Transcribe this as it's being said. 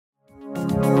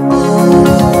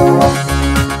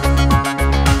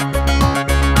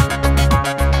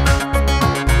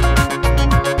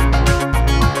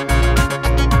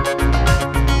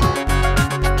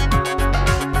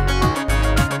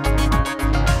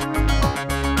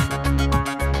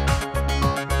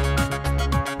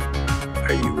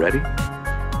ready?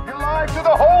 You lied to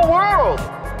the whole world!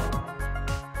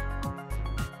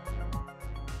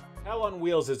 Hell on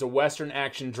Wheels is a Western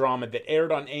action drama that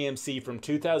aired on AMC from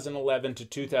 2011 to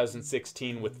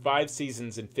 2016 with 5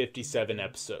 seasons and 57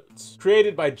 episodes.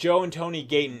 Created by Joe and Tony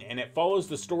Gayton, and it follows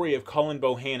the story of Cullen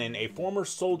Bohannon, a former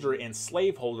soldier and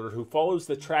slaveholder who follows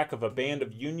the track of a band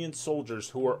of Union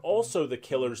soldiers who are also the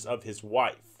killers of his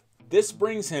wife. This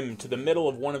brings him to the middle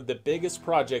of one of the biggest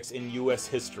projects in U.S.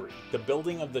 history, the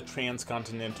building of the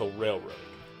Transcontinental Railroad.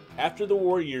 After the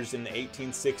war years in the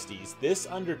 1860s, this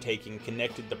undertaking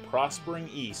connected the prospering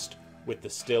East with the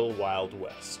still Wild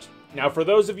West. Now, for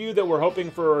those of you that were hoping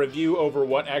for a review over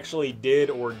what actually did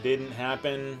or didn't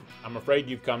happen, I'm afraid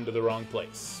you've come to the wrong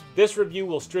place. This review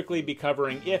will strictly be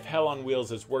covering if Hell on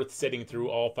Wheels is worth sitting through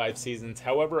all 5 seasons.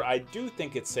 However, I do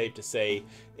think it's safe to say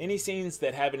any scenes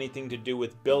that have anything to do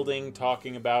with building,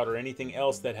 talking about, or anything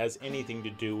else that has anything to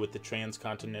do with the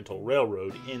Transcontinental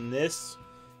Railroad in this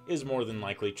is more than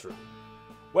likely true.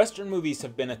 Western movies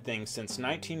have been a thing since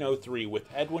 1903 with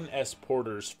Edwin S.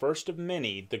 Porter's first of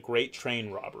many, The Great Train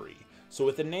Robbery. So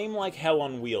with a name like Hell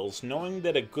on Wheels, knowing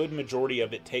that a good majority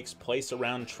of it takes place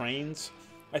around trains,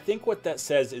 I think what that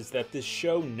says is that this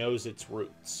show knows its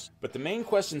roots. But the main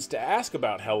questions to ask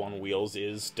about Hell on Wheels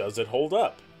is, does it hold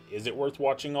up? Is it worth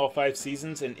watching all 5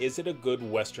 seasons, and is it a good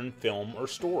Western film or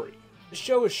story? The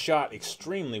show is shot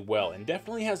extremely well and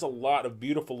definitely has a lot of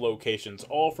beautiful locations,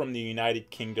 all from the United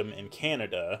Kingdom and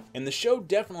Canada, and the show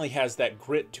definitely has that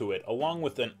grit to it. Along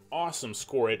with an awesome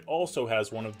score, it also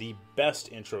has one of the best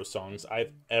intro songs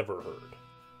I've ever heard.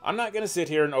 I'm not going to sit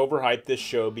here and overhype this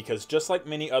show because just like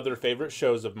many other favorite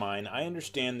shows of mine, I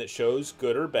understand that shows,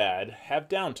 good or bad, have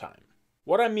downtime.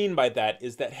 What I mean by that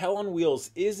is that Hell on Wheels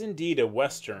is indeed a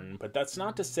Western, but that's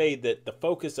not to say that the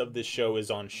focus of this show is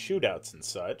on shootouts and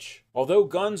such. Although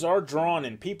guns are drawn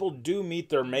and people do meet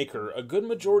their maker, a good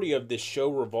majority of this show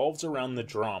revolves around the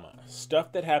drama,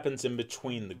 stuff that happens in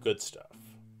between the good stuff.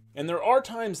 And there are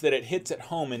times that it hits at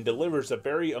home and delivers a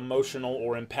very emotional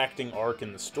or impacting arc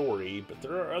in the story, but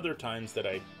there are other times that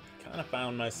I kind of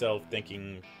found myself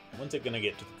thinking, when's it gonna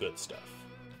get to the good stuff?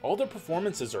 All the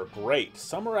performances are great,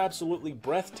 some are absolutely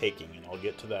breathtaking, and I'll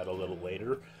get to that a little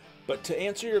later. But to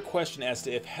answer your question as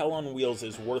to if Hell on Wheels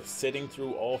is worth sitting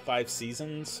through all 5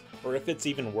 seasons, or if it's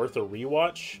even worth a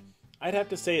rewatch, I'd have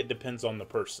to say it depends on the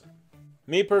person.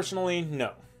 Me personally,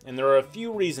 no. And there are a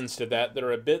few reasons to that that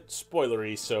are a bit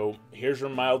spoilery, so here's your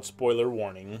mild spoiler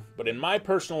warning. But in my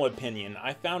personal opinion,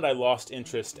 I found I lost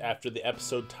interest after the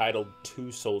episode titled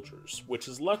Two Soldiers, which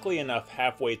is luckily enough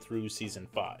halfway through season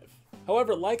 5.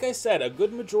 However, like I said, a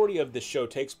good majority of this show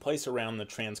takes place around the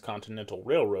Transcontinental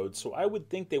Railroad, so I would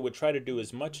think they would try to do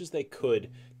as much as they could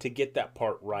to get that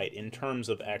part right in terms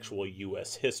of actual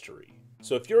US history.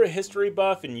 So if you're a history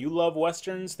buff and you love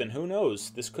Westerns, then who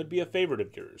knows, this could be a favorite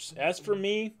of yours. As for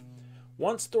me,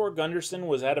 once Thor Gunderson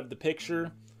was out of the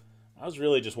picture, I was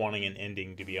really just wanting an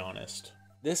ending, to be honest.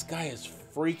 This guy is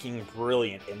freaking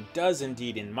brilliant and does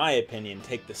indeed, in my opinion,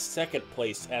 take the 2nd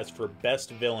place as for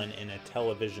best villain in a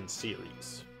television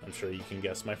series. I'm sure you can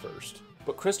guess my first.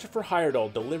 But Christopher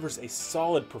Heyerdahl delivers a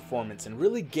solid performance and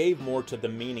really gave more to the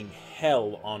meaning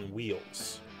Hell on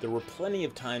Wheels. There were plenty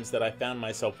of times that I found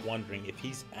myself wondering if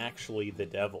he's actually the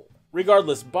devil.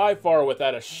 Regardless, by far,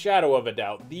 without a shadow of a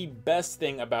doubt, the best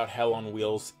thing about Hell on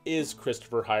Wheels is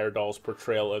Christopher Heyerdahl's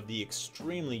portrayal of the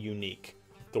extremely unique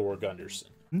Thor Gunderson.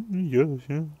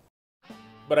 Yeah.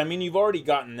 But I mean, you've already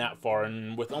gotten that far,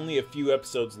 and with only a few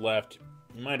episodes left,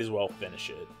 you might as well finish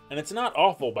it. And it's not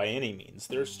awful by any means,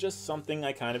 there's just something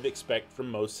I kind of expect from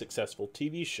most successful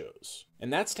TV shows.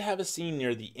 And that's to have a scene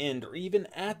near the end, or even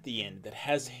at the end, that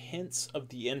has hints of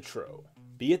the intro.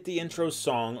 Be it the intro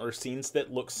song, or scenes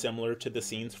that look similar to the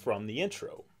scenes from the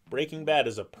intro. Breaking Bad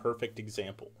is a perfect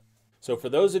example. So for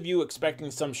those of you expecting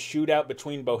some shootout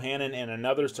between Bohannon and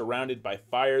another surrounded by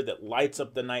fire that lights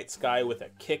up the night sky with a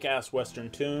kick-ass Western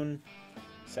tune,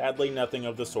 sadly nothing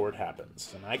of the sort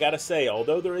happens. And I gotta say,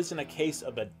 although there isn't a case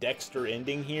of a Dexter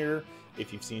ending here,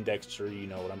 if you've seen Dexter you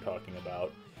know what I'm talking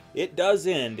about, it does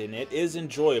end and it is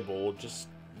enjoyable, just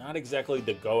not exactly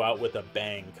the go out with a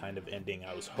bang kind of ending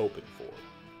I was hoping for.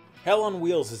 Hell on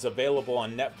Wheels is available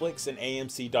on Netflix and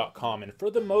AMC.com, and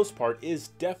for the most part is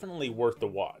definitely worth the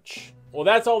watch. Well,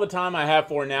 that's all the time I have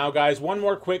for now, guys. One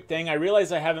more quick thing. I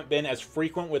realize I haven't been as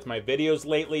frequent with my videos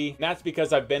lately. That's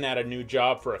because I've been at a new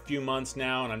job for a few months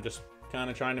now, and I'm just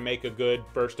kind of trying to make a good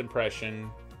first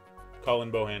impression.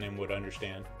 Cullen Bohannon would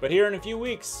understand. But here in a few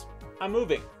weeks, I'm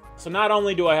moving. So not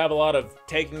only do I have a lot of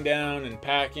taking down and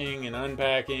packing and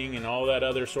unpacking and all that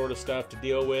other sort of stuff to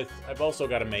deal with, I've also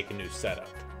got to make a new setup.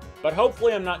 But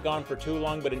hopefully I'm not gone for too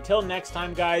long. But until next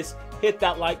time, guys, Hit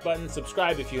that like button,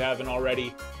 subscribe if you haven't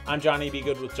already. I'm Johnny Be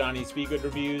Good with Johnny's Be Good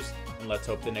Reviews, and let's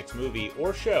hope the next movie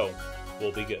or show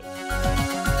will be good.